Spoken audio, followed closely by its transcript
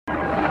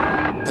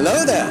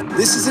Hello there.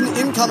 This is an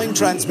incoming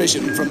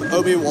transmission from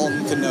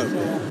Obi-Wan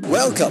Kenobi.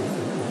 Welcome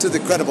to the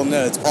Credible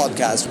Nerds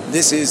podcast.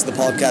 This is the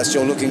podcast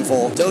you're looking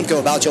for. Don't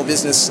go about your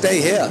business, stay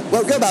here.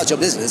 Well, go about your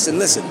business and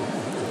listen.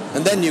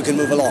 And then you can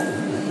move along.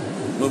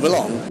 Move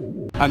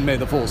along. And may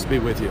the Force be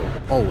with you,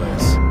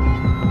 always.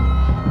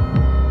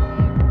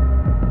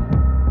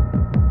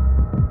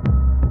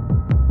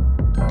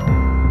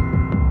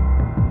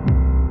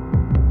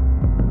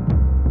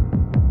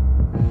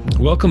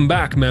 Welcome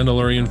back,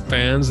 Mandalorian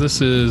fans.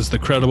 This is the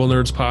Credible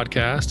Nerds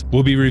podcast.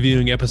 We'll be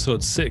reviewing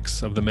episode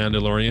 6 of The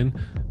Mandalorian,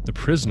 The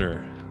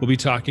Prisoner. We'll be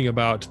talking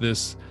about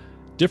this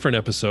different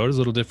episode. It's a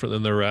little different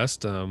than the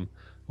rest.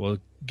 We'll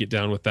get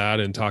down with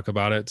that and talk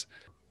about it.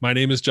 My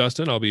name is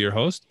Justin. I'll be your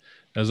host,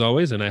 as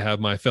always, and I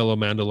have my fellow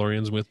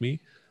Mandalorians with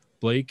me,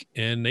 Blake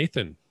and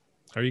Nathan.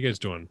 How are you guys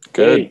doing?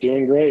 Good. Hey,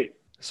 doing great.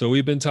 So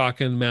we've been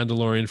talking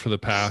Mandalorian for the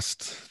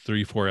past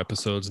 3-4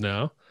 episodes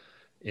now.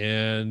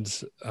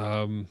 And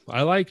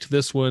I liked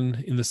this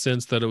one in the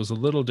sense that it was a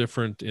little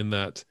different in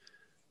that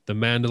the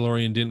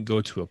Mandalorian didn't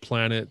go to a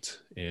planet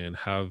and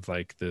have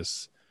like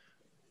this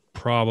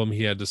problem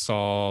he had to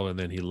solve, and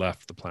then he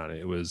left the planet.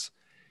 It was,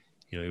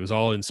 it was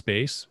all in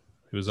space.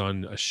 He was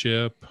on a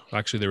ship.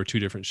 Actually, there were 2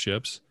 different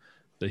ships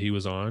that he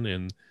was on,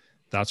 and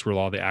that's where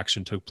all the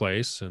action took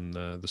place and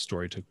the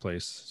story took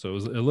place. So it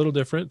was a little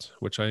different,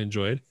 which I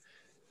enjoyed.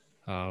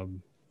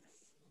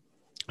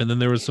 And then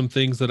there were some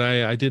things that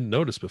I didn't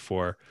notice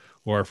before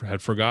or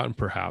had forgotten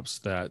perhaps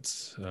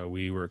that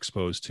we were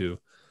exposed to.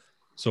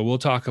 So we'll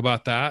talk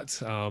about that.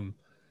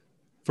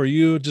 For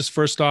you, just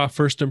first off,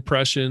 first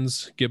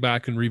impressions, get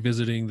back and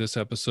revisiting this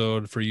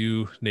episode. For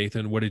you,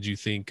 Nathan, what did you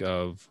think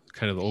of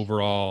kind of the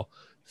overall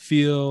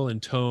feel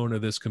and tone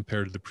of this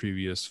compared to the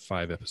previous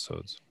 5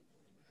 episodes?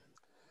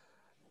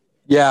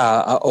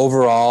 Yeah,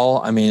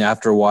 overall, I mean,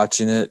 after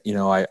watching it,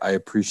 I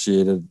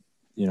appreciated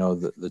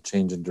the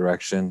change in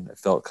direction. It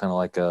felt kind of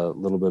like a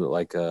little bit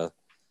like a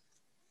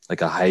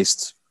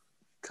heist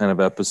kind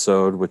of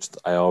episode, which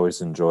I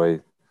always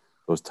enjoy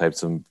those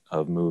types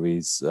of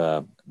movies. We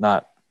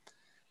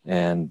learn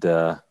a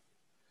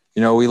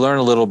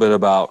little bit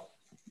about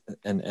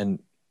and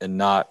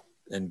not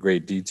in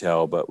great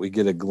detail, but we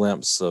get a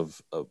glimpse of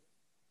a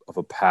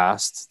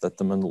past that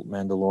the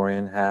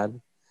Mandalorian had.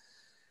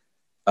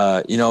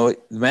 The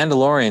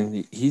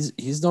Mandalorian,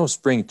 he's no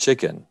spring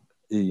chicken.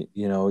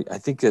 I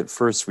think at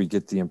first we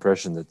get the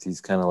impression that he's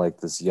kind of like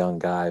this young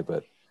guy,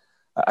 but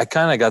I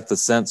kind of got the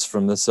sense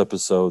from this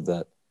episode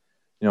that,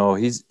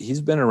 he's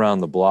been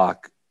around the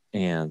block,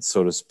 and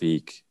so to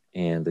speak,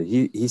 and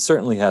he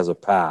certainly has a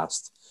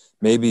past,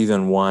 maybe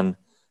even one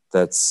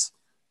that's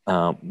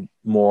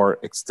more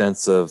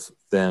extensive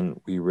than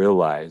we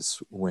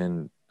realize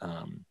when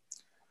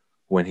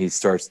he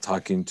starts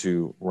talking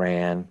to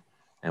Ran,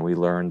 and we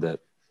learn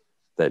that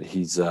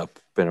he's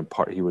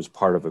he was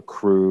part of a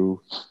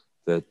crew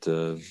that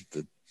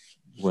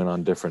went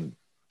on different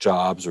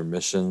jobs or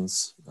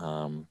missions.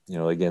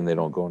 Again, they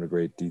don't go into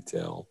great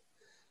detail.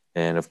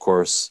 And of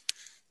course,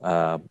 we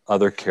find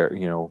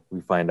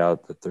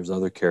out that there's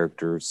other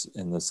characters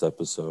in this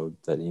episode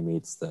that he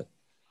meets that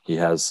he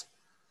has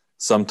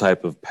some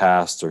type of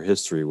past or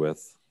history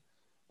with.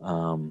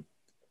 And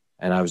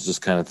I was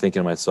just kind of thinking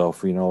to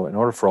myself, in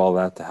order for all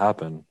that to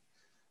happen,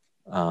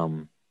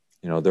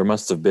 there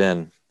must have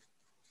been,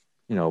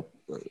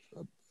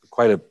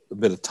 quite a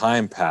bit of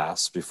time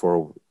passed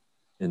before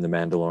in the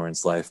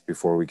Mandalorian's life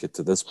before we get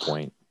to this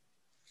point.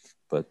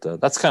 But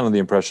that's kind of the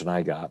impression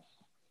I got.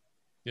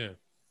 Yeah,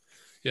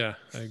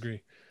 I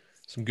agree.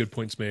 Some good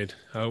points made.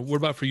 What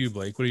about for you,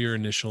 Blake? What are your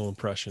initial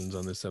impressions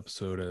on this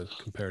episode as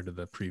compared to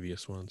the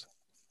previous ones?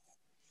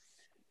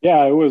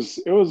 Yeah, it was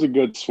a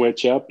good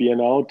switch up,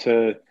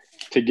 to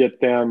get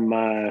them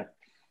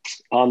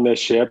on this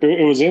ship.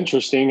 It was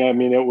interesting. I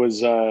mean, it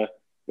was a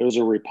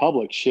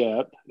Republic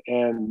ship,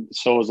 and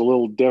so it was a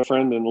little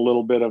different and a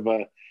little bit of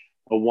a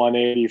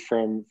 180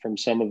 from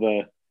some of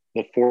the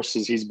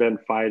forces he's been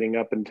fighting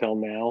up until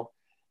now.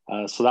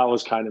 So that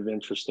was kind of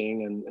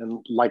interesting.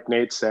 And like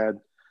Nate said,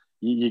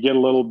 you get a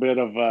little bit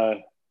of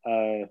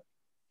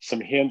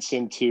some hints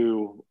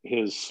into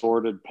his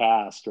sordid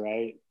past,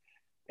 right?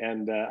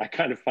 And I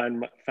kind of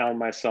found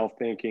myself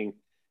thinking,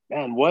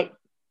 man, what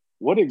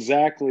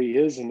exactly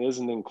is and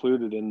isn't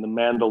included in the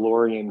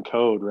Mandalorian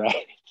code,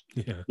 right?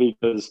 Yeah.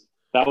 Because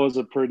that was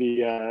a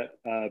pretty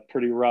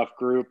rough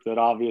group that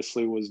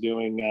obviously was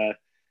doing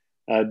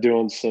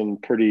some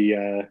pretty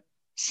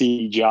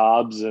seedy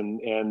jobs,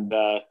 and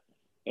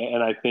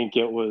I think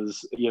it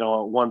was, at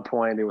one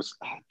point it was,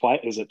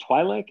 is it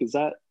Twi'lek? Is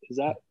that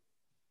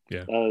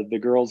yeah, the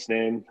girl's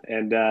name?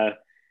 And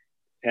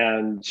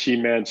she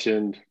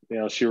mentioned,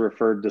 she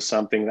referred to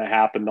something that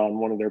happened on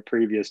one of their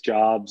previous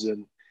jobs,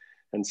 and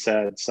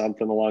said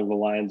something along the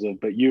lines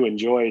of, "But you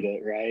enjoyed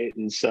it, right?"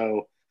 And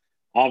so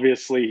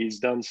obviously he's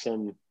done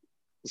some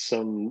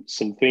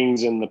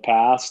things in the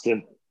past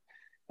and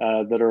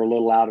that are a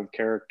little out of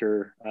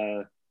character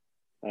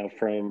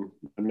from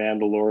the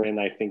Mandalorian,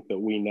 I think, that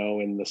we know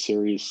in the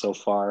series so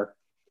far.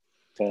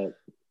 But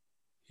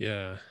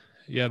yeah,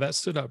 Yeah, that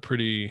stood out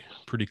pretty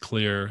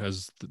clear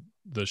as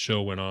the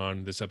show went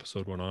on. This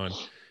episode went on,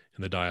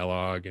 and the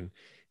dialogue, and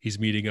he's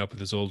meeting up with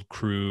his old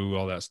crew.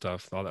 All that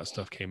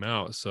stuff came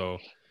out. So,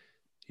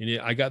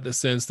 I got the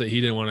sense that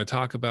he didn't want to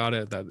talk about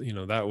it. That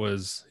that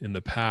was in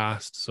the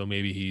past. So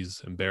maybe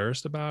he's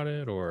embarrassed about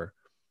it or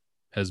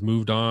has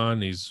moved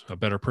on. He's a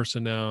better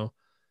person now.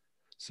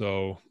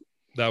 So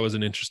that was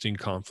an interesting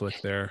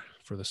conflict there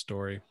for the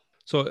story.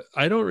 So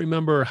I don't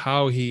remember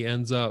how he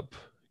ends up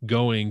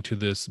going to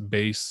this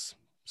base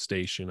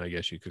station, I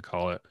guess you could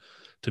call it,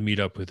 to meet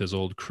up with his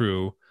old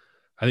crew.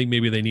 I think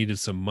maybe they needed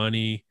some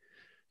money,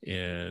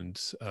 and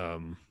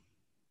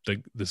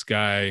this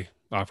guy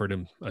offered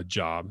him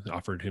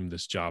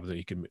this job that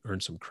he could earn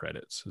some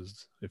credits,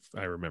 if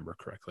I remember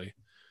correctly.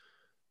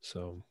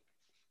 So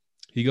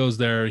he goes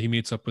there, he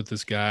meets up with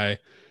this guy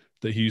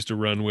that he used to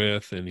run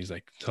with, and he's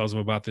like, tells him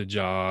about the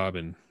job,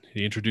 and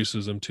he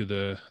introduces him to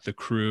the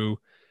crew.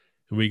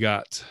 And we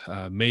got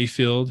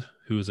Mayfield,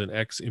 who is an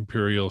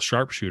ex-Imperial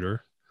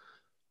sharpshooter,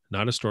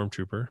 not a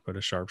stormtrooper, but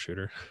a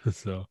sharpshooter.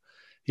 So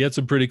he had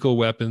some pretty cool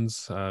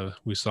weapons.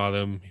 We saw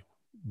them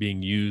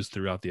being used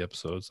throughout the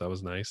episodes. That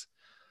was nice.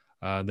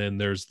 Then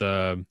there's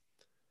the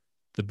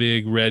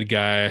big red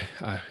guy.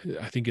 I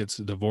think it's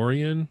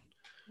Devorian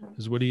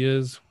is what he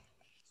is.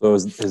 So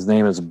his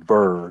name is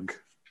Berg.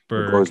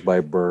 Berg. He goes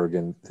by Berg,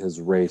 and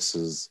his race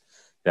is,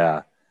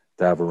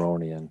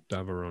 Davaronian.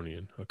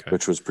 Davaronian, okay.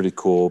 Which was pretty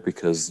cool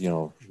because,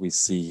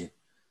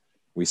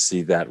 we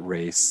see that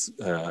race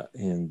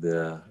in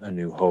the A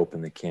New Hope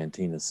in the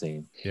cantina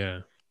scene. Yeah,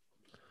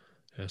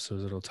 so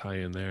it'll tie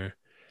in there.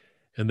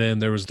 And then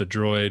there was the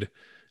droid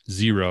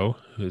Zero,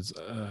 who's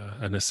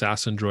an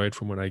assassin droid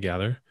from what I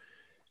gather.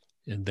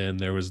 And then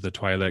there was the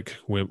Twi'lek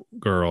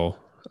girl,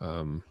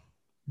 Xeon.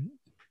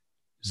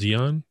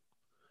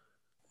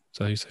 Is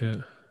that how you say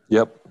it?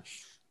 Yep.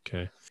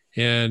 Okay.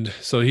 And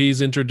so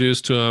he's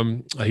introduced to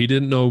him. He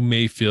didn't know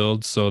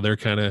Mayfield, so they're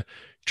kind of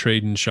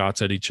trading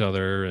shots at each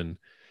other and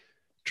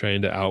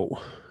trying to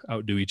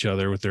outdo each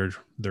other with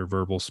their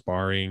verbal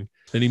sparring.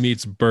 Then he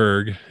meets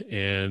Berg,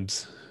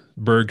 and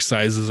Berg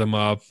sizes him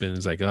up and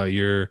is like, "Oh,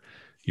 you're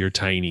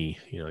tiny.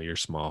 You're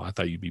small. I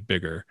thought you'd be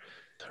bigger."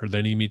 Or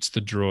then he meets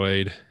the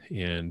droid,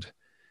 and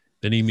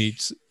then he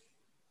meets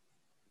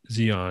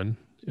Xeon,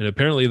 and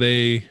apparently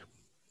they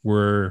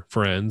were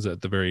friends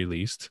at the very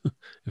least,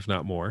 if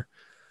not more.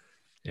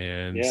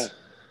 And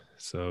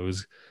so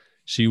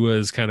she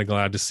was kind of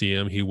glad to see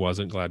him. He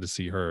wasn't glad to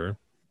see her.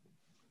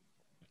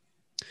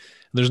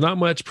 There's not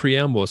much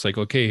preamble. It's like,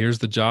 okay, here's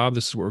the job.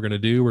 This is what we're going to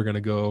do. We're going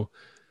to go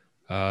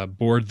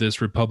board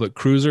this Republic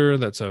cruiser.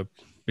 That's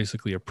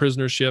basically a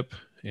prisoner ship.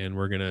 And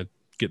we're going to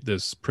get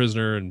this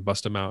prisoner and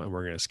bust him out, and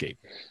we're going to escape.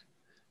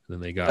 And then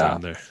they got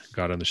on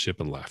the ship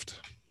and left.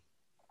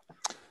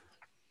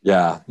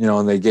 Yeah.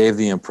 And they gave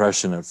the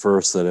impression at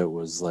first that it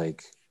was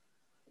like,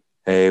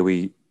 hey,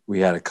 we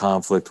had a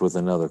conflict with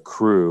another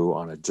crew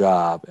on a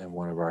job, and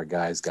one of our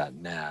guys got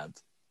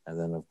nabbed. And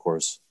then, of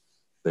course,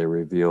 they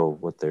reveal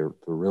what the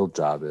real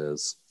job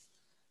is,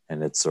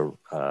 and it's a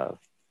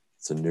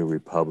New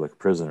Republic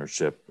prisoner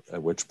ship.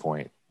 At which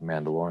point,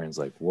 Mandalorian's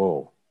like,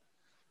 "Whoa,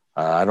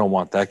 I don't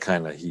want that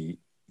kind of heat.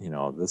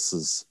 This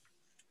is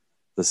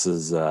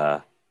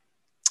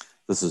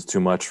too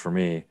much for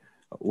me."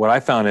 What I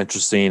found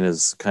interesting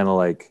is kind of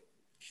like,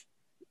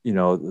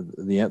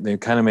 they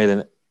kind of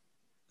made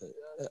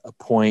a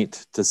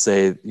point to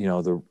say,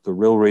 the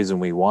real reason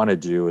we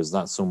wanted you is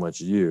not so much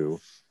you,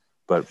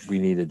 but we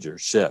needed your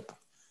ship.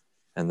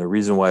 And the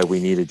reason why we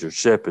needed your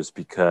ship is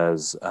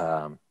because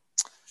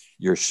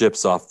your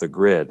ship's off the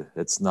grid.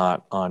 It's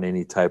not on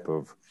any type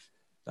of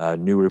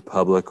New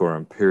Republic or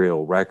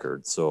Imperial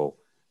record. So,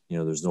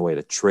 there's no way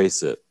to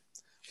trace it,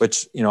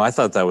 which, I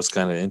thought that was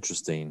kind of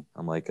interesting.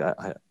 I'm like,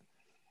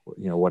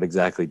 what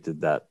exactly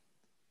did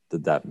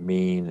that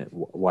mean?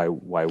 Why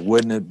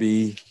wouldn't it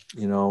be,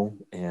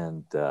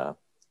 and the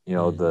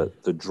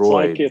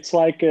droid, it's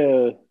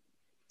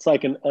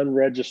like an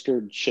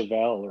unregistered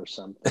Chevelle or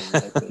something. I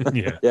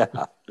think. Yeah.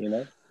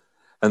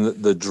 And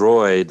the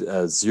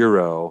droid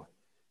Zero,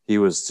 he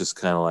was just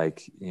kind of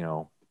like,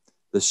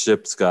 this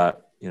ship's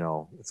got,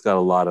 it's got a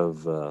lot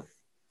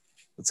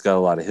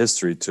of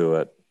history to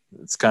it.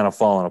 It's kind of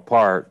falling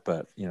apart,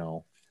 but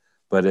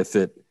if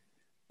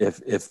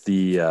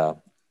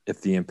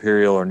the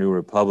Imperial or New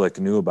Republic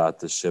knew about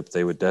this ship,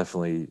 they would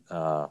definitely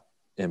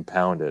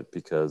impound it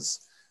because,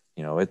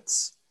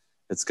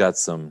 it's got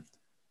some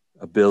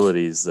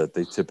abilities that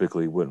they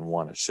typically wouldn't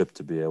want a ship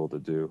to be able to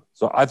do.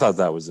 So I thought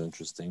that was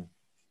interesting.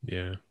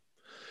 Yeah.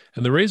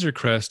 And the Razor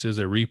Crest is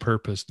a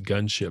repurposed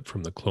gunship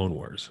from the Clone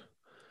Wars.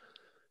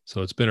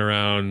 So it's been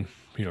around,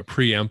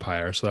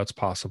 pre-Empire. So that's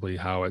possibly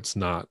how it's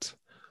not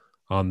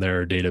on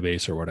their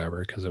database or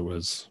whatever, because it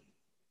was,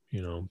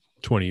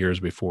 20 years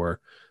before.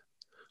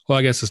 Well,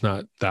 I guess it's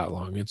not that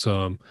long. It's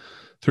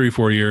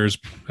 3-4 years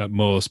at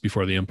most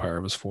before the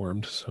Empire was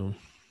formed.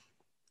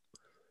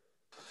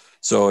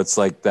 So it's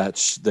like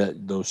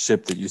those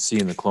ship that you see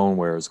in the Clone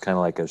Wars is kind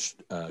of like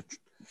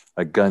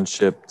a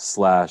gunship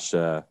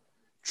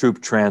 /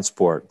 troop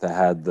transport that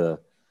had the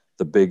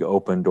the big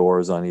open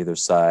doors on either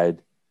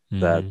side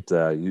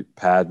that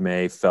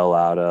Padme fell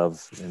out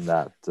of in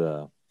that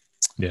the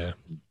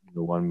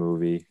one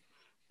movie.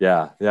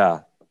 Yeah.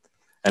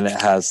 And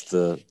it has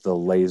the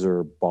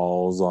laser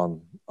balls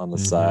on the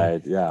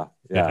side. Yeah.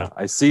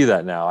 I see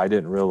that now. I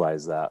didn't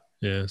realize that.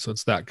 Yeah, so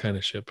it's that kind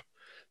of ship.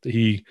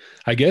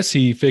 I guess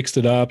he fixed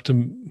it up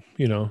to,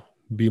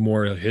 be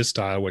more his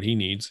style, what he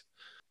needs.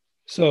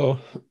 So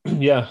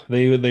yeah,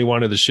 they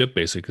wanted the ship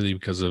basically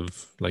because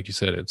of, like you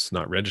said, it's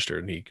not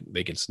registered and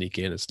they can sneak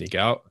in and sneak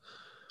out,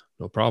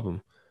 no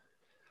problem.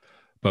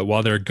 But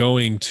while they're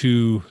going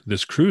to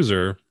this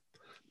cruiser,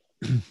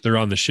 they're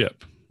on the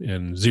ship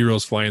and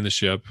Zero's flying the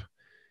ship,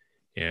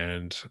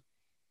 and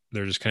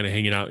they're just kind of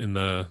hanging out in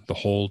the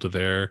hold of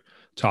there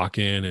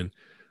talking, and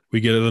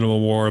we get a little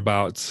more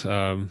about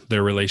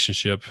their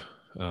relationship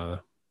in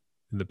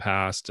the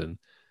past and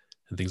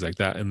things like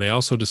that. And they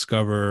also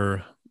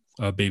discover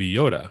Baby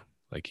Yoda,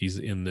 like he's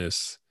in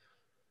this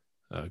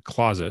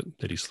closet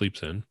that he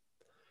sleeps in,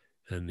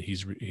 and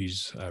he's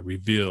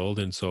revealed.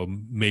 And so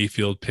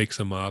Mayfield picks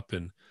him up,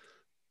 and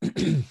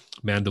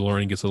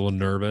Mandalorian gets a little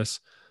nervous,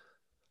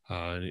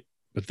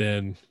 but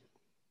then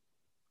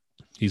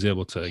he's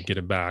able to get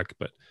him back.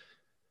 But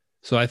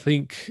so I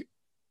think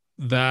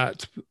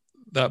that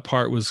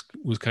part was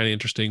kind of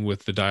interesting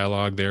with the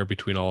dialogue there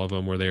between all of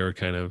them, where they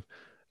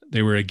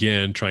were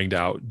again trying to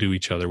outdo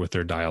each other with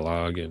their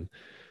dialogue and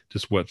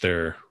just what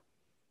their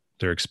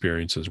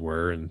experiences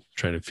were and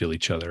trying to feel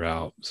each other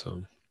out.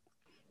 So,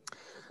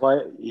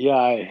 well,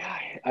 yeah,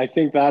 I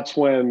think that's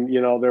when,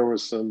 there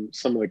was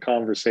some of the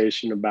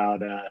conversation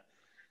about,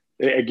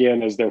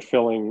 again, as they're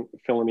filling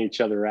each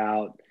other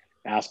out,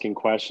 asking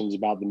questions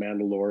about the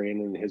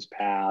Mandalorian and his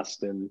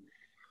past, and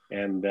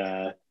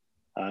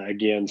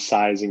again,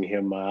 sizing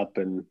him up,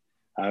 and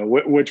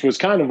which was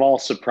kind of all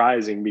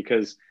surprising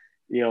because,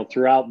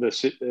 throughout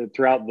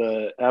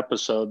the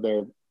episode,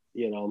 they're,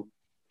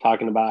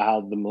 talking about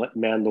how the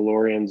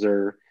Mandalorians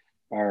are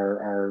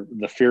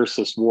the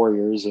fiercest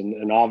warriors,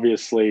 and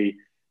obviously,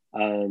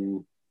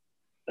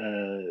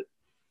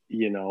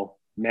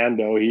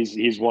 Mando,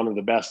 he's one of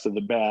the best.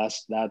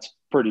 That's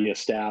pretty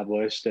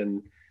established,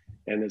 and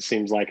it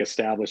seems like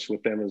established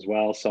with them as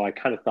well. So I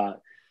kind of thought,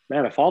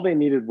 man, if all they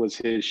needed was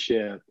his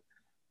ship,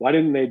 why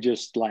didn't they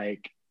just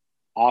like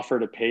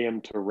offer to pay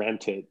him to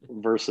rent it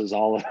versus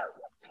all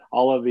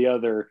of the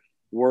other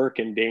work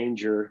and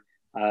danger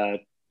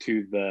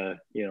to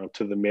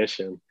the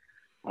mission?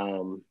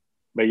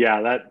 But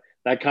yeah,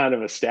 that kind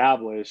of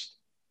established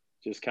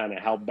just kind of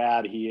how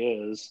bad he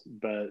is,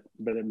 but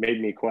it made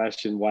me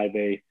question why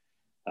they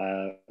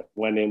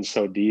went in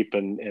so deep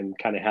and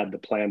kind of had the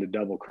plan to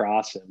double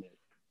cross him.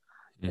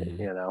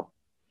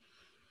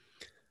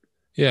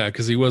 Yeah,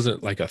 because he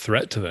wasn't like a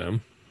threat to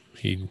them.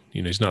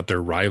 He's not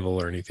their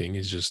rival or anything.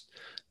 He's just,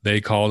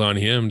 they called on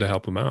him to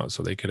help him out,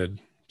 so they could have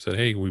said,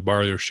 "Hey, we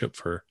borrow your ship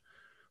for,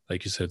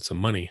 like you said, some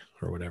money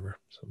or whatever."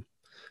 So,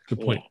 good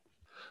point. Yeah.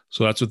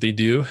 So that's what they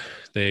do.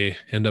 They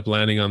end up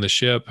landing on the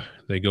ship.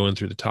 They go in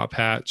through the top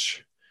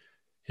hatch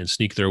and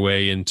sneak their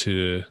way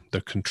into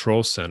the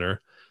control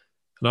center.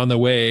 And on the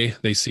way,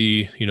 they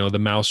see, the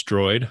mouse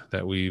droid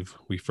that we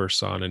first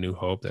saw in A New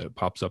Hope that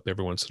pops up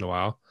every once in a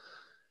while.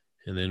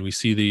 And then we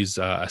see these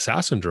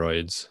assassin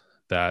droids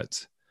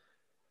that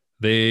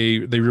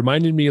they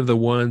reminded me of the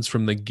ones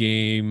from the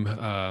game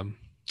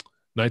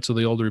Knights of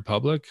the Old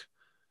Republic.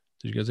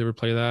 Did you guys ever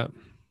play that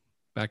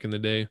back in the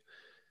day?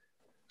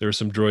 There were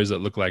some droids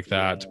that look like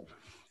that,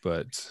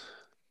 but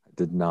I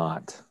did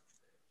not.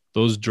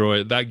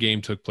 That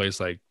game took place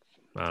like,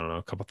 I don't know,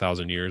 a couple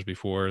thousand years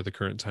before the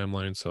current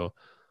timeline. So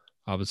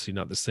obviously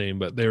not the same,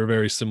 but they were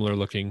very similar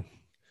looking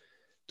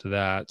to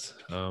that.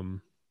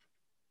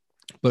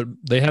 But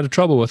they had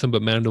trouble with him,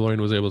 but Mandalorian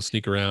was able to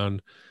sneak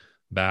around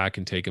back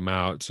and take him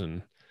out,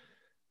 and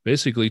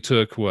basically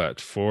took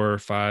 4 or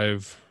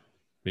 5,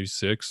 maybe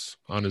 6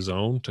 on his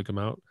own, took him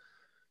out.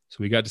 So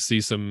we got to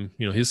see some,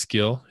 his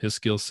skill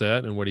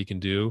set and what he can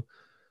do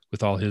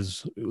with all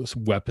his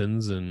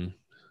weapons and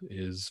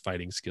his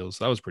fighting skills.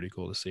 So that was pretty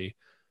cool to see.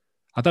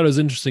 I thought it was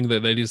interesting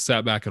that they just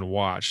sat back and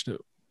watched,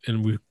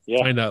 and we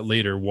find out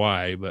later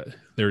why, but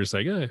they were just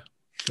like, "Hey,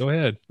 go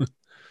ahead."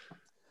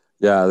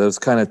 Yeah, that was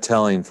kind of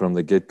telling from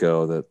the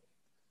get-go that,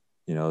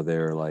 they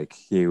were like,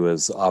 he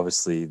was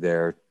obviously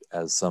there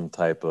as some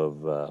type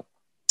of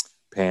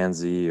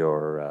pansy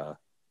or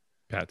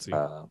patsy.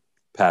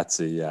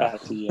 Patsy, yeah.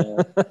 Patsy,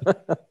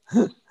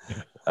 yeah.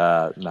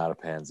 Not a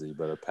pansy,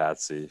 but a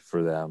patsy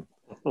for them,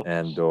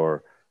 and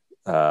or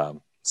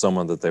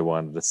someone that they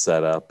wanted to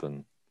set up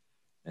and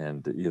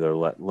either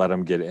let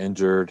them get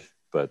injured,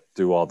 but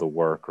do all the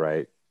work,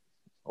 right?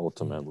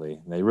 Ultimately,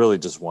 and they really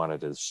just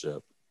wanted his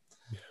ship.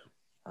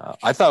 Yeah.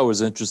 I thought it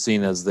was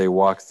interesting as they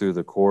walked through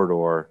the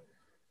corridor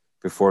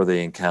before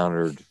they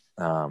encountered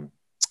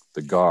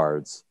the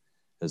guards,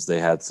 as they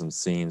had some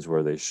scenes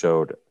where they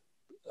showed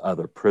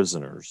other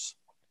prisoners.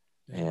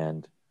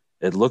 And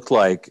it looked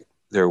like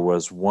there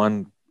was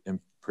one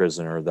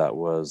prisoner that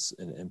was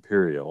an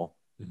Imperial.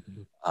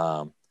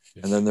 Mm-hmm.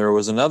 And then there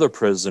was another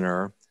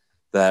prisoner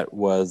that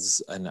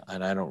was, and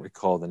I don't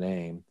recall the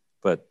name,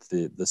 but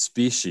the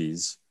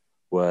species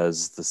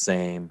was the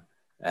same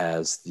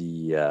as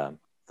the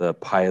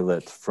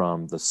pilot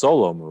from the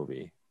Solo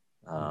movie.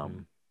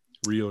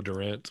 Rio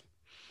Durant.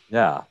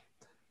 Yeah.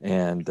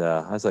 And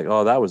I was like,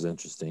 oh, that was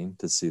interesting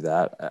to see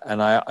that.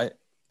 And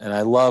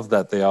I love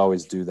that they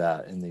always do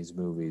that in these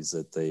movies,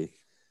 that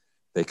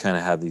they kind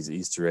of have these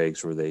Easter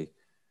eggs where they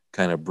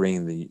kind of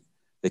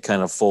they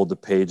kind of fold the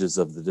pages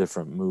of the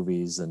different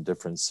movies and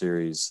different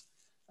series,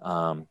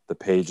 the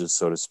pages,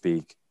 so to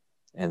speak.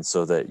 And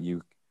so that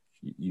you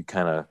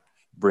kind of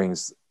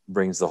brings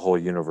the whole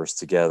universe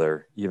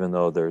together, even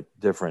though they're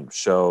different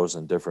shows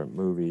and different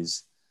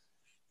movies.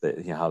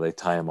 That, how they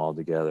tie them all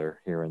together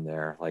here and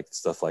there, like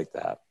stuff like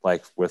that.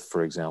 Like with,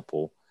 for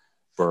example,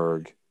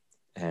 Berg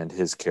and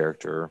his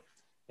character,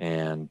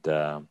 and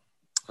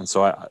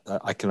so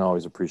I can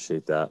always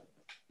appreciate that.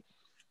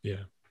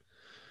 Yeah,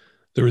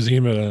 there was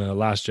even a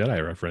Last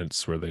Jedi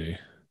reference where they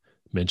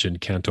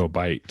mentioned Canto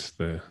Bight,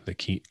 the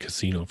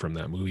casino from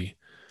that movie.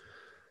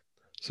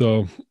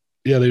 So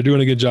yeah, they're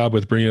doing a good job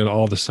with bringing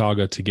all the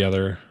saga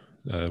together,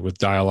 with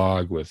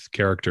dialogue, with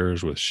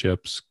characters, with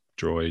ships,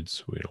 droids,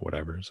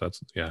 whatever. So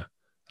that's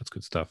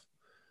good stuff.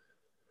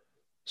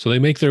 So they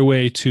make their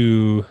way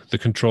to the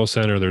control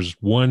center. There's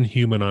one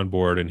human on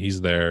board, and he's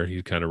there.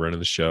 He's kind of running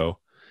the show,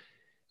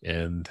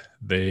 and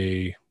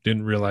they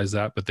didn't realize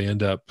that, but they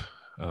end up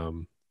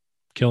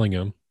killing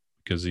him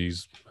because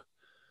he's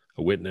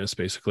a witness,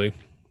 basically.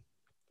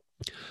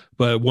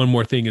 But one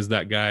more thing is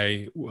that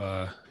guy,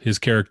 his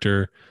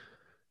character,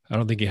 I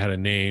don't think he had a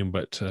name,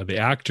 but the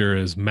actor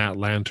is Matt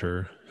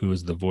Lanter, who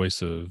is the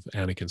voice of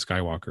Anakin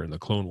Skywalker in the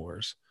Clone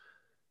Wars.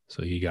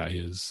 So he got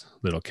his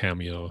little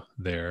cameo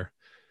there.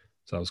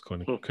 So that was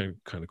kind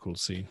of cool to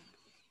see.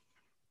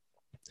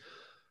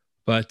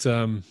 But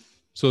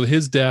so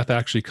his death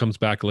actually comes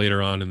back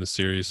later on in the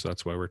series. So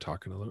that's why we're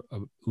talking a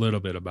little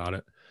bit about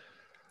it.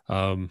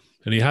 And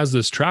he has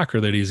this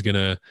tracker that he's going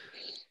to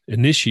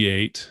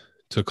initiate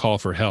to call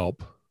for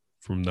help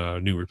from the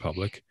New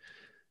Republic.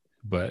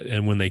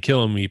 And when they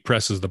kill him, he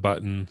presses the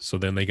button. So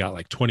then they got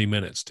like 20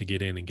 minutes to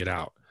get in and get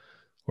out,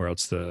 or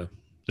else the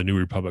New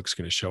Republic's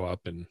going to show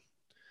up and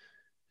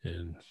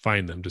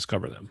find them,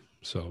 discover them.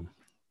 So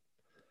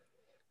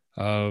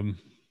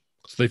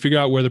they figure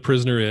out where the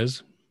prisoner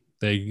is.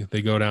 They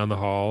go down the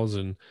halls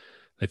and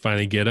they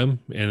finally get him.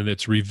 And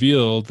it's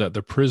revealed that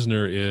the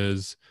prisoner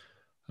is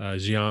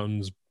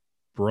Xian's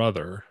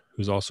brother,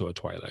 who's also a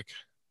Twi'lek.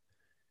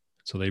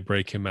 So they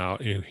break him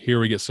out. And here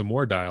we get some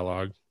more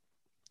dialogue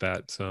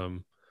that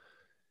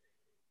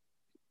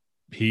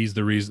he's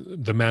the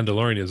reason, the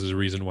Mandalorian is the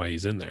reason why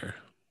he's in there,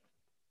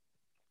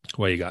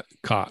 why he got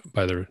caught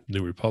by the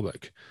New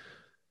Republic.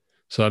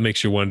 So that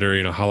makes you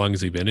wonder, how long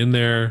has he been in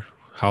there?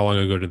 How long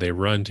ago did they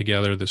run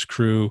together, this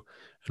crew,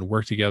 and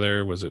work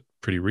together? Was it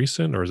pretty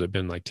recent, or has it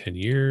been like 10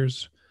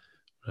 years?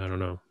 I don't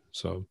know.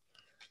 So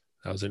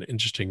that was an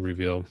interesting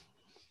reveal.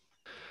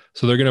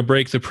 So they're going to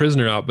break the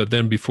prisoner out, but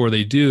then before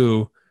they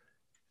do,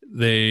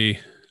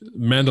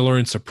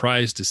 Mandalorian's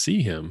surprised to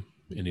see him,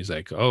 and he's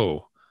like,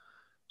 oh,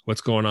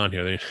 what's going on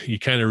here? He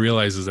kind of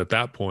realizes at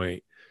that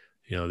point,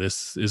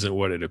 this isn't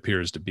what it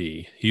appears to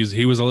be.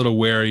 He was a little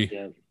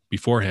wary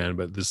beforehand,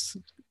 but this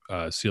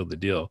sealed the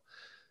deal.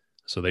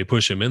 So they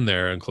push him in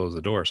there and close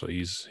the door. So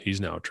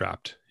he's now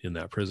trapped in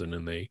that prison,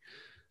 and they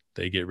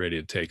get ready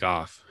to take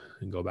off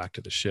and go back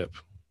to the ship.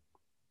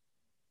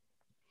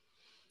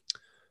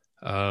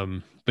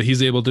 But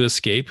he's able to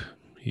escape.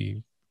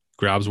 He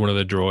grabs one of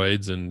the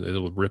droids and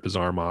it'll rip his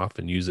arm off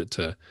and use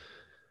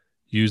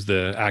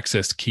the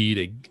access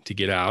key to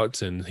get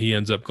out. And he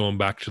ends up going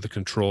back to the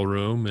control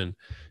room and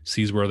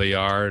sees where they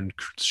are and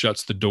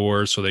shuts the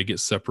doors so they get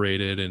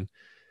separated. And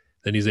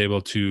then he's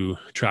able to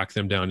track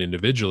them down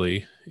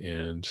individually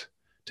and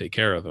take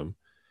care of them.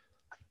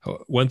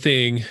 One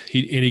thing,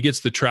 he gets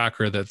the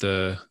tracker that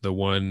the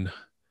one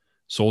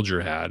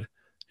soldier had,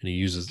 and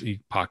he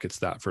pockets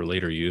that for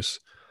later use.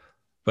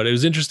 But it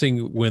was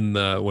interesting when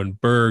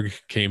Berg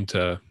came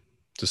to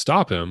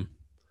stop him,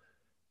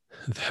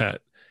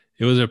 that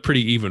it was a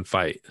pretty even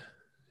fight.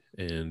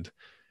 And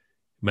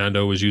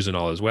Mando was using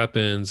all his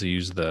weapons. He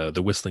used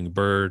the whistling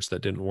birds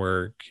that didn't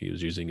work. He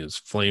was using his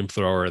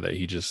flamethrower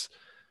that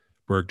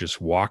Berg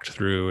just walked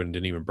through and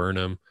didn't even burn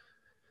him.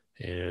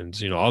 And,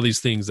 all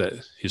these things, that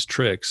his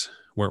tricks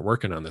weren't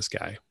working on this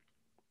guy.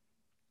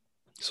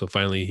 So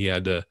finally he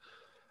had to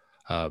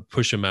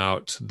push him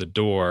out the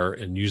door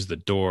and use the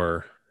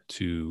door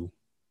to,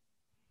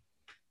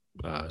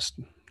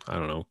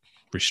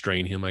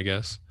 restrain him, I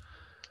guess.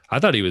 I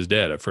thought he was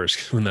dead at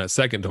first when that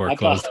second door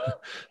closed.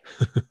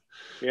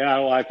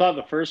 I thought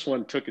the first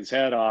one took his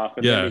head off,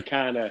 and then he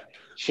kind of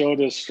showed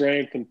his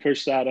strength and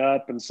pushed that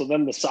up. And so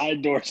then the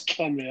side doors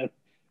come in.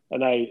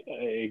 And I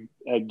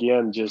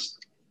again,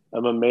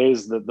 I'm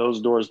amazed that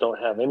those doors don't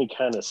have any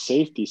kind of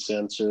safety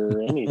sensor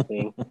or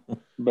anything.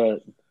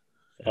 But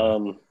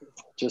I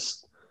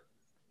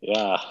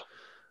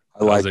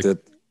liked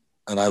it.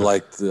 And I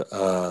liked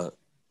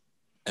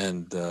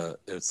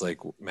it's like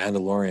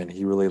Mandalorian,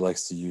 he really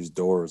likes to use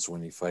doors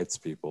when he fights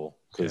people.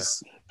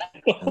 because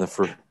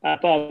I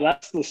thought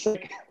that's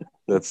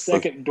the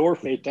second door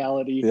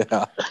fatality.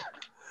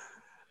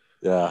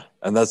 Yeah,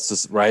 and that's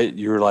just right.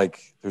 You're like,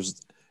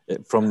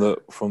 from the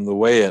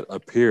way it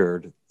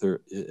appeared,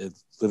 it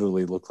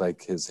literally looked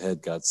like his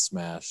head got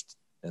smashed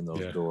in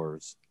those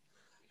doors,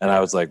 and I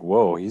was like,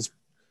 whoa,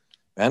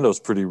 Mando's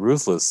pretty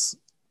ruthless,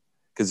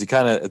 because he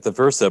kind of, at the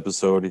first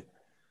episode,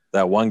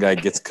 that one guy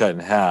gets cut in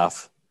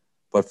half,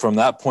 but from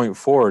that point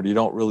forward, you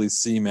don't really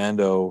see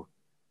Mando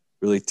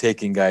really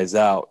taking guys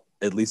out,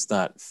 at least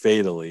not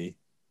fatally,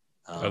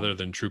 other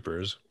than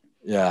troopers.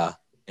 Yeah,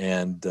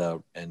 and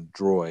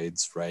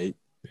droids, right?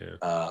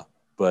 Yeah.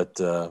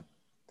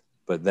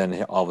 But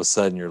then all of a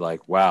sudden you're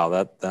like, wow,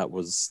 that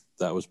was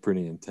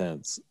pretty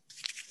intense,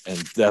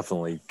 and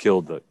definitely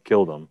killed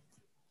him.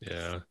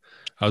 Yeah,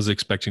 I was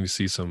expecting to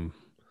see some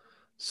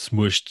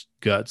smushed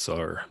guts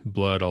or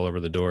blood all over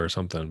the door or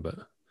something, but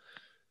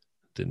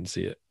didn't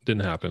see it.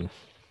 Didn't happen.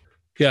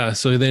 Yeah,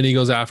 so then he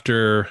goes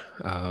after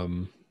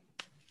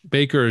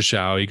Baker or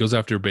Shao. He goes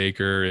after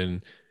Baker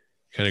and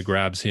kind of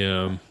grabs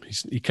him.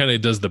 He kind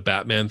of does the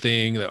Batman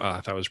thing that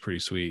I thought was pretty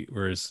sweet.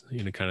 Whereas,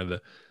 kind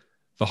of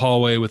the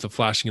hallway with the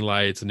flashing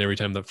lights, and every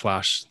time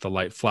the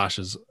light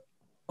flashes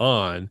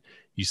on,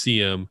 you see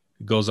him,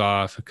 goes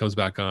off, comes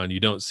back on. You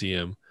don't see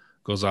him,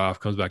 goes off,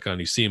 comes back on.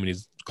 You see him, and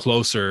he's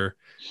closer.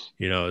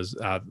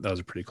 That was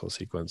a pretty cool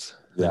sequence.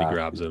 Yeah. Then he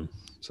grabs him.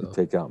 So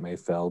take out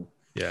Mayfeld.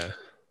 Yeah.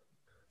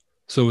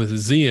 So with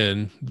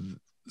Xian,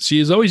 she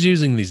is always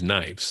using these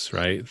knives,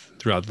 right,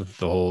 throughout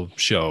the whole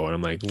show, and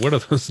I'm like, what are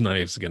those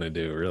knives gonna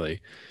do,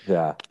 really?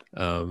 Yeah.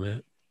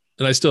 And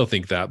I still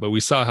think that, but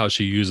we saw how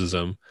she uses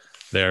them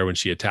there when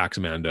she attacks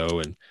Mando,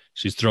 and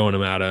she's throwing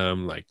them at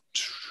him like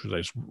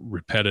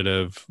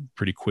repetitive,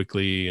 pretty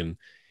quickly, and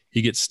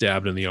he gets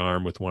stabbed in the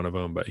arm with one of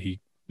them, but he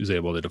is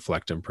able to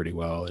deflect him pretty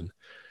well and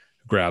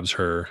grabs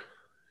her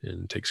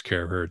and takes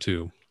care of her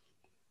too.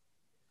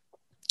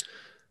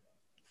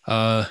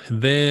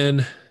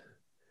 Then,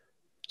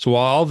 so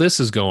while all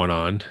this is going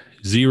on,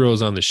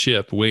 Zero's on the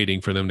ship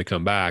waiting for them to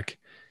come back,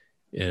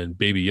 and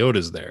Baby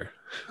Yoda's there.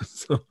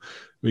 So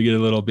we get a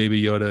little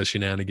Baby Yoda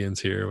shenanigans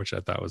here, which I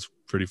thought was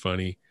pretty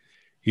funny.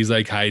 He's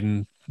like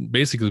hiding,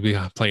 basically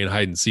playing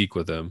hide and seek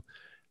with him,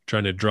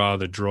 trying to draw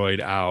the droid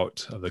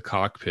out of the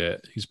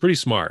cockpit. He's pretty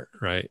smart,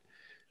 right?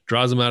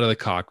 Draws him out of the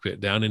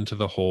cockpit, down into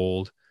the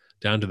hold,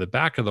 down to the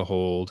back of the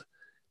hold,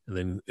 and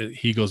then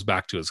he goes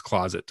back to his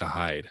closet to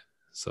hide.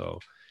 So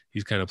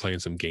he's kind of playing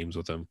some games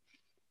with him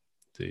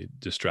to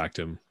distract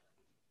him.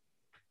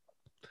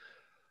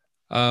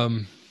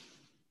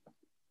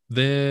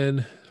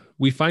 Then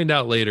we find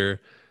out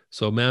later.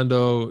 So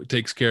Mando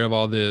takes care of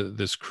all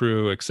this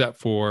crew except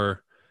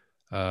for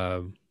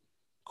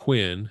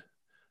Quinn,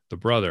 the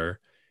brother.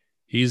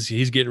 He's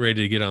getting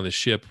ready to get on the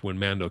ship when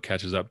Mando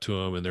catches up to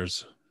him, and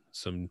there's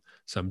some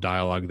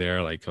dialogue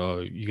there, like, oh,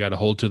 you got to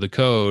hold to the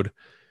code,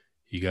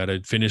 you got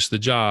to finish the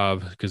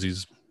job, because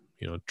he's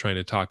trying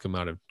to talk him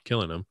out of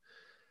killing him.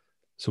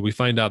 So we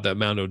find out that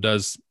Mando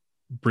does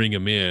bring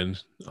him in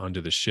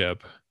onto the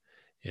ship,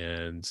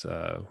 and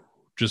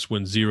just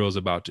when Zero's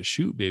about to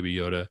shoot Baby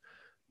Yoda,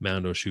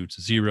 Mando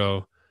shoots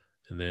Zero,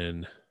 and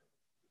then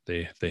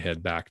they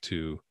head back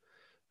to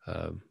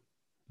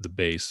the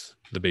base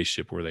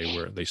ship where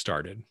they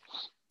started.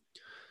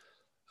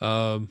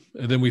 And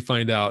then we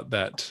find out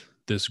that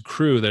this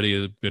crew that he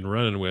had been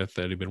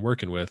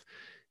working with,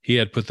 he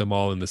had put them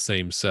all in the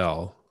same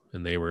cell,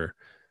 and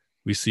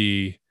we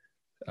see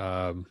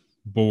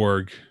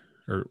Berg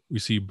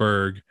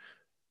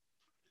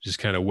just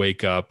kind of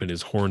wake up and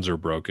his horns are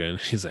broken.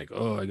 He's like,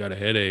 oh, I got a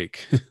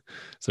headache.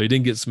 So he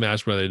didn't get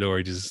smashed by the door.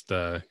 He just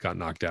got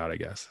knocked out, I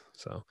guess.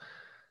 So,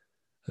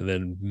 and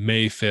then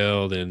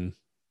Mayfeld and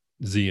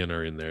Xian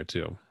are in there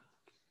too.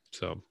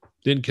 So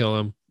didn't kill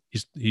him.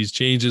 He's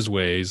changed his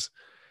ways.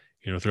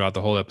 Throughout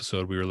the whole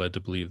episode, we were led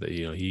to believe that,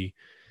 he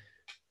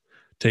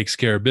takes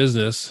care of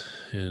business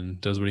and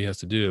does what he has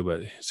to do,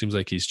 but it seems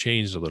like he's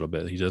changed a little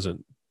bit. He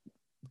doesn't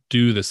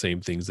do the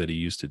same things that he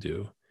used to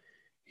do.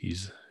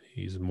 He's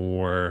a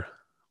more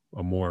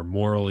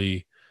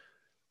morally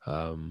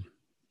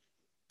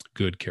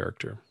good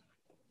character.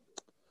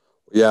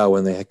 Yeah,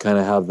 when they kind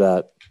of have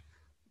that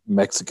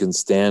Mexican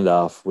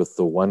standoff with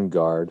the one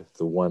guard,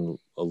 the one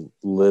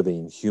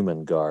living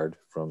human guard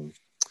from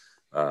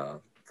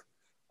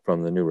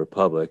the New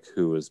Republic,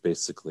 who was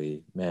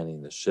basically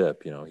manning the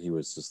ship. He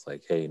was just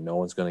like, hey, no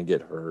one's going to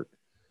get hurt.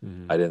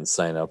 Mm-hmm. I didn't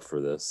sign up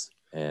for this.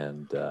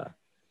 And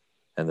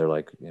they're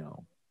like,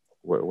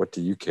 what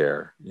do you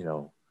care?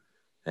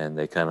 And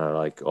they kind of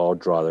like all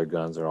draw their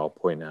guns. They're all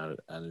pointing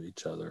at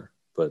each other.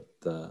 But,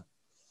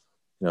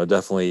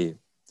 definitely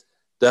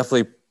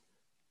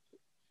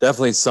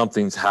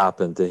something's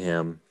happened to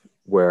him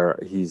where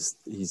he's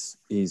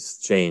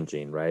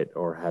changing, right?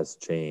 Or has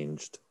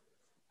changed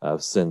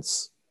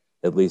since,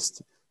 at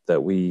least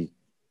that we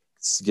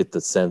get the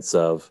sense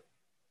of,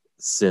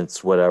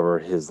 since whatever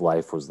his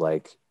life was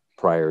like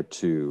prior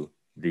to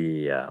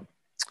the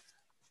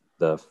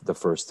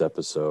first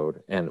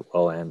episode, and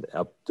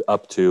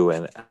up to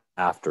and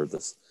after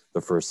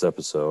the first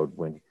episode,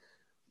 when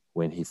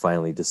when he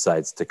finally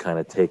decides to kind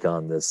of take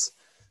on this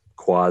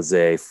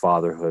quasi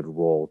fatherhood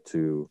role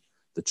to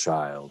the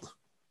child.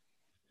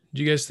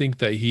 Do you guys think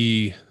that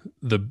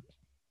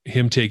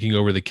him taking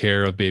over the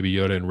care of Baby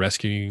Yoda and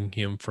rescuing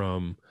him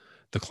from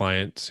the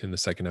client in the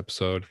second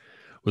episode,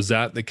 was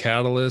that the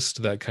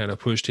catalyst that kind of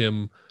pushed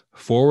him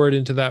forward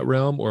into that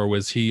realm, or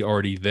was he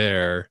already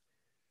there,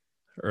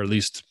 or at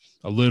least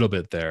a little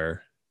bit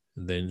there,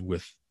 and then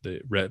with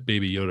the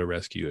Baby Yoda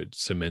rescue, it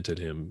cemented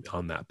him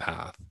on that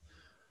path? Do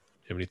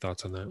you have any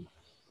thoughts on that?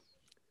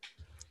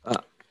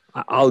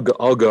 I'll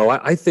go.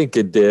 I think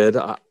it did.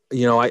 I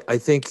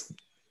think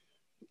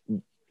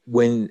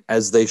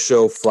as they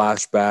show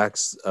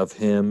flashbacks of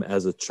him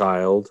as a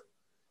child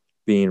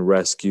being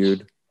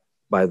rescued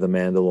by the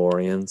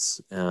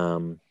Mandalorians,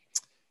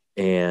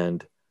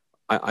 and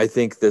I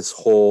think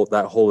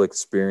that whole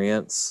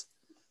experience,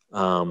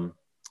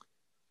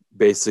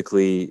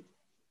 basically,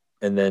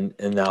 and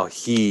now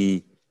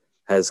he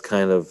has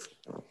kind of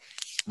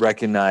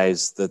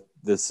recognized that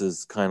this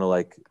is kind of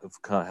like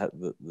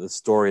the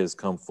story has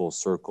come full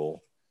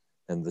circle,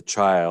 and the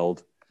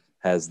child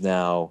has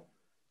now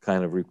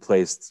kind of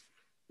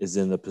is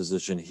in the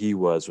position he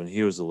was when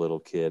he was a little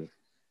kid,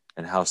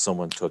 and how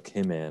someone took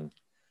him in.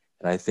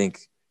 And I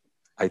think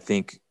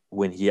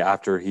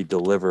after he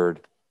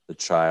delivered the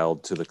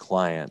child to the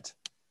client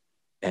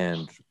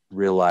and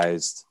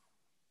realized,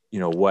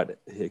 what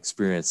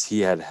experience he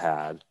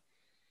had,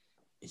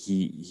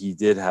 he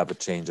did have a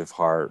change of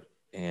heart.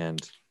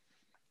 And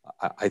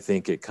I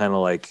think it kind of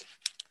like,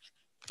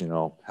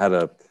 had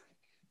a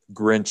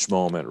Grinch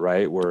moment,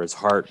 right? Where his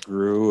heart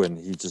grew and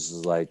he just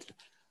was like,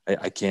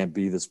 I can't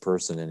be this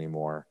person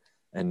anymore.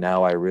 And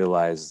now I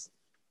realize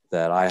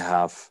that I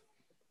have,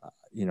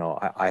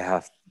 I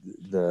have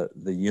the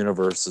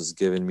universe has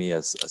given me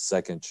a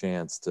second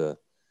chance to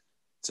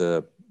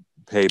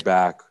pay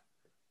back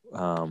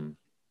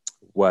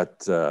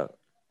what a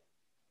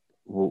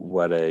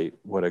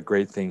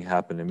great thing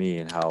happened to me,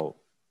 and how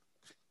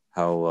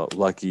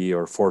lucky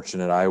or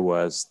fortunate I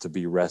was to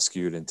be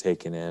rescued and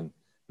taken in.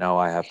 Now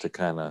I have to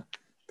kind of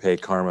pay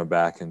karma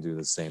back and do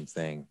the same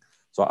thing.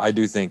 So I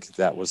do think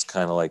that was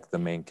kind of like the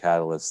main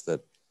catalyst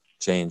that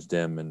changed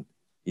him, and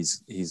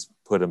he's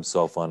put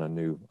himself on a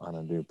new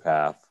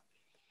path.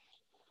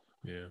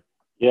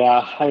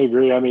 Yeah, I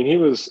agree. I mean, he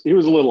was a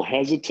little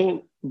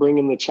hesitant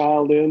bringing the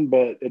child in,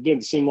 but it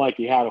didn't seem like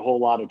he had a whole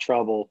lot of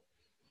trouble,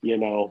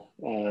 turning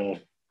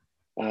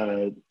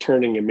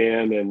him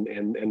in,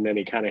 and then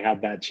he kind of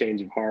had that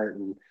change of heart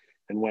and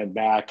went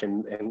back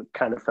and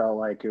kind of felt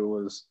like it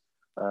was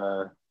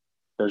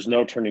there's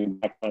no turning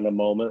back on a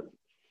moment,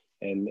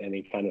 and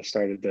he kind of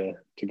started to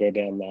go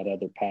down that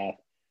other path.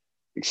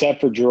 Except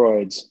for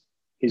droids,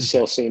 he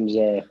still seems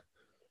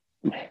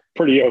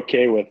pretty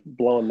okay with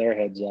blowing their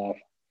heads off.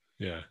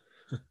 Yeah,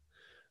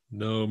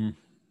 no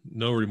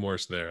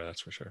remorse there,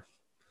 that's for sure.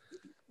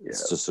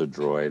 It's just a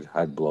droid.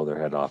 I'd blow their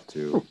head off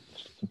too.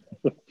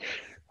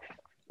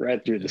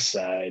 Right through the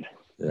side.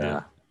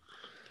 Yeah.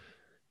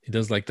 He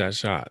does like that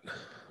shot.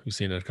 We've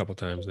seen it a couple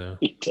times now.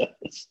 He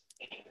does.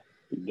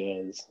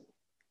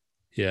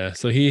 Yeah,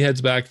 so he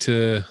heads back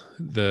to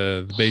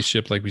the base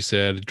ship, like we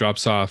said,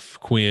 drops off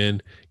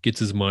Quinn, gets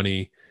his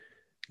money,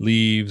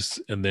 leaves,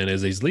 and then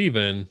as he's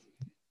leaving,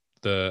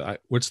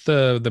 what's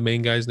the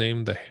main guy's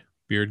name? The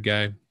beard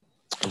guy?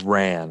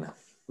 Ran.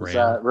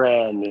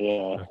 Ran,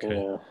 yeah. Okay.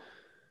 Yeah.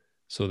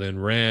 So then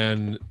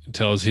Ran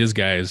tells his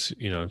guys,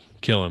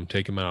 kill him,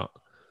 take him out.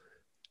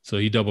 So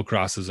he double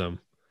crosses him.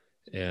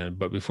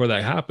 But before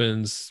that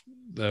happens,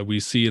 we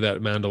see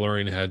that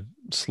Mandalorian had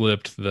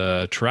slipped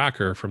the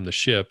tracker from the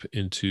ship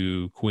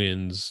into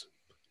Quinn's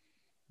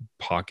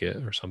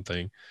pocket or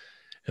something.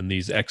 And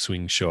these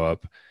X-Wings show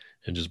up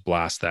and just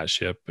blast that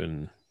ship.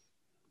 And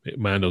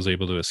Mando's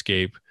able to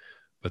escape.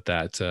 But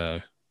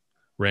that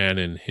Ran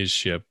and his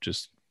ship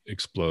just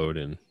explode.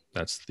 And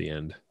that's the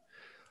end.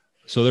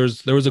 So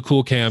there was a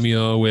cool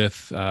cameo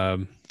with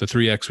the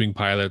 3 X-Wing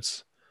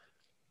pilots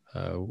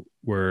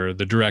were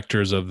the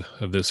directors of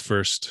this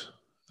first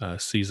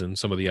season.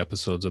 Some of the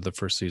episodes of the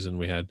first season,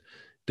 we had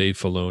Dave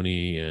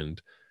Filoni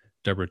and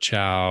Deborah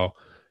Chow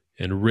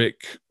and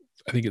Rick,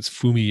 I think it's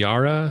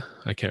Fumiyara.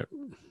 I can't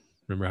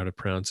remember how to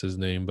pronounce his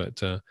name,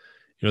 but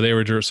they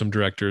were some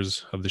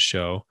directors of the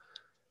show.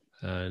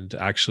 And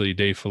actually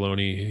Dave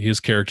Filoni, his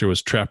character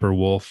was Trapper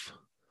Wolf,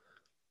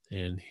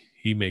 and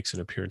he makes an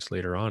appearance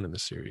later on in the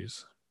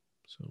series.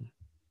 So,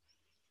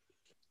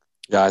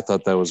 yeah, I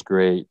thought that was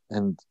great.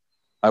 And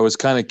I was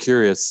kind of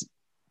curious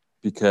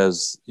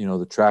because,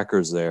 the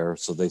tracker's there.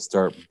 So they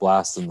start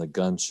blasting the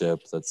gunship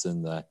that's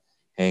in the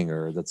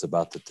hangar that's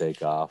about to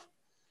take off.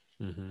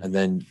 Mm-hmm. And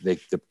then the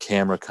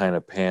camera kind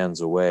of pans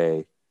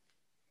away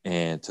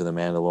and to the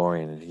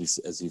Mandalorian, and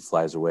as he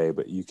flies away,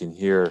 but you can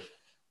hear,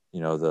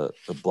 the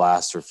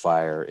blaster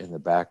fire in the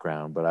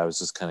background. But I was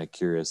just kind of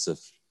curious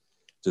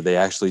do they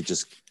actually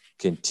just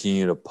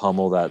continue to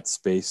pummel that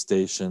space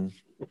station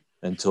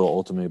until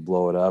ultimately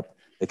blow it up?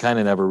 They kind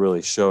of never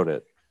really showed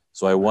it.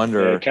 So I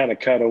wonder. It kind of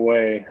cut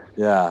away.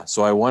 Yeah.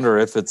 So I wonder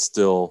if it's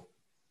still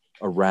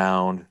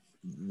around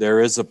there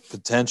is a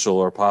potential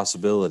or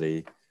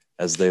possibility,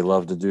 as they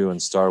love to do in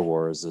Star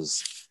Wars,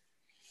 is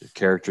the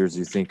characters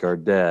you think are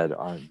dead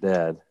aren't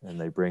dead, and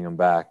they bring them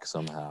back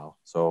somehow.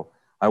 So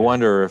I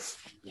wonder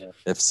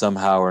if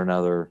somehow or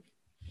another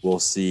we'll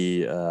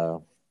see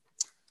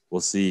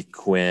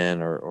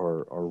Quinn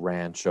or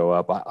Rand show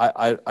up.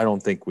 I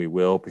don't think we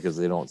will, because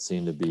they don't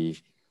seem to be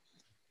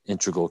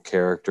integral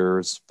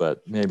characters,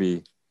 but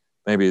maybe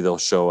they'll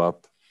show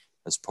up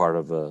as part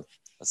of a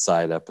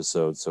side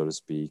episode, so to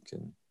speak.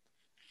 And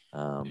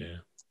yeah.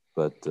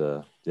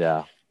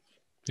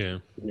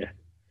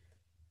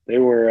 They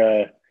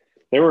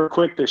were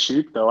quick to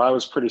shoot, though. I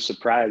was pretty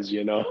surprised,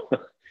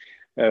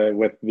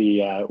 with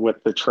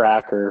the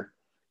tracker,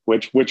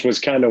 which was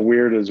kind of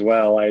weird as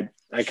well. I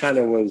kind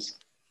of was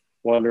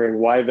wondering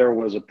why there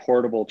was a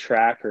portable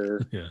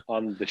tracker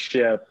on the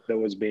ship that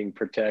was being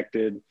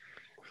protected.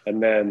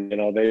 And then,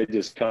 they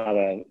just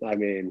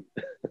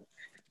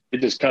they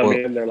just come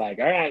in, they're like,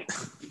 all right,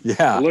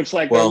 it looks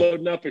like they're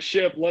loading up a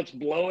ship. Let's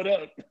blow it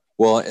up.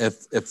 Well,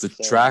 if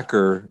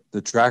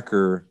the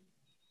tracker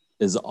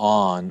is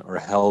on or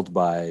held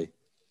by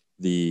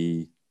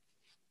the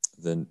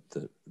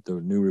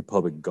New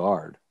Republic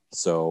Guard,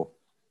 so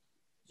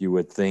you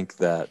would think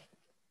that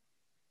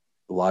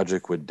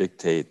logic would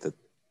dictate that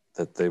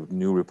the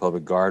New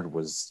Republic Guard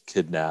was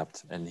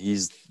kidnapped and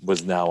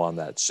was now on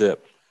that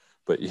ship.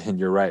 And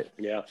you're right.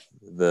 Yeah.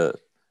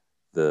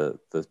 The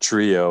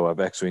trio of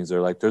X-Wings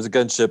are like, there's a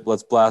gunship,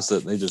 let's blast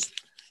it. And they just,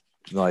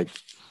 like,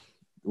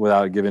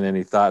 without giving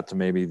any thought to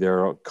maybe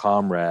their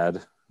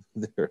comrade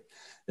there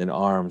in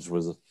arms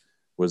was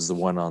the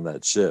one on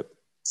that ship.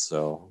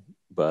 So,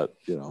 but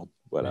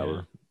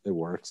whatever, it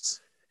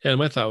works. Yeah,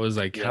 my thought was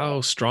like,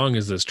 how strong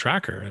is this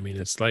tracker? I mean,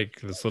 it's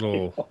like this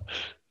little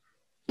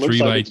looks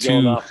 3x2 like it's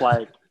going off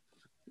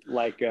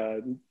like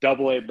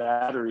AA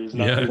batteries,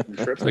 not even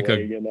AAA, it's like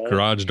a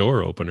garage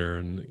door opener,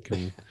 and it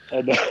can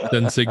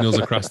send signals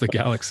across the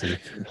galaxy.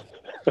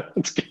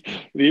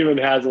 It even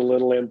has a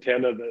little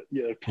antenna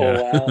that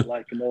pull out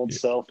like an old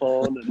cell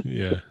phone.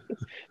 And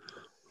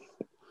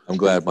I'm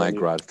glad my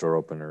garage door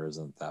opener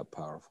isn't that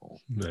powerful.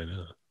 I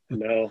know.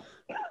 No.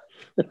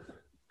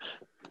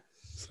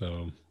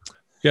 So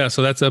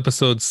that's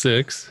episode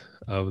 6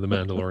 of The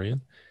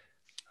Mandalorian.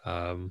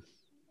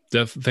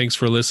 Thanks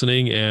for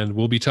listening, and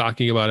we'll be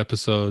talking about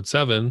episode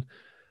 7.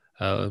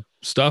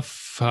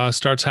 Stuff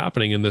starts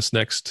happening in this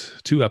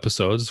next 2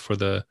 episodes for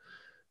the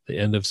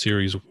end of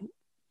season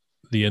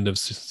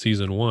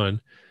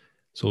 1.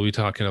 So we'll be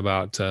talking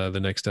about the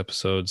next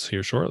episodes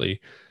here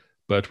shortly.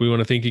 But we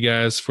want to thank you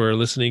guys for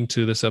listening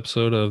to this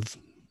episode of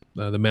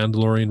the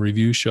Mandalorian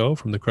Review Show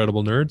from the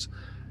Credible Nerds.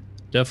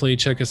 Definitely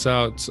check us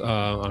out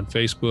on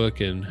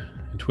Facebook and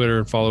Twitter,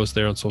 and follow us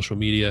there on social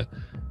media.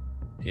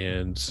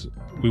 And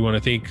we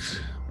want to thank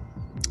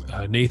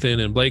Nathan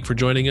and Blake for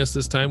joining us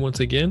this time once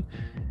again.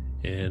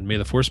 And may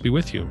the Force be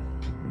with you.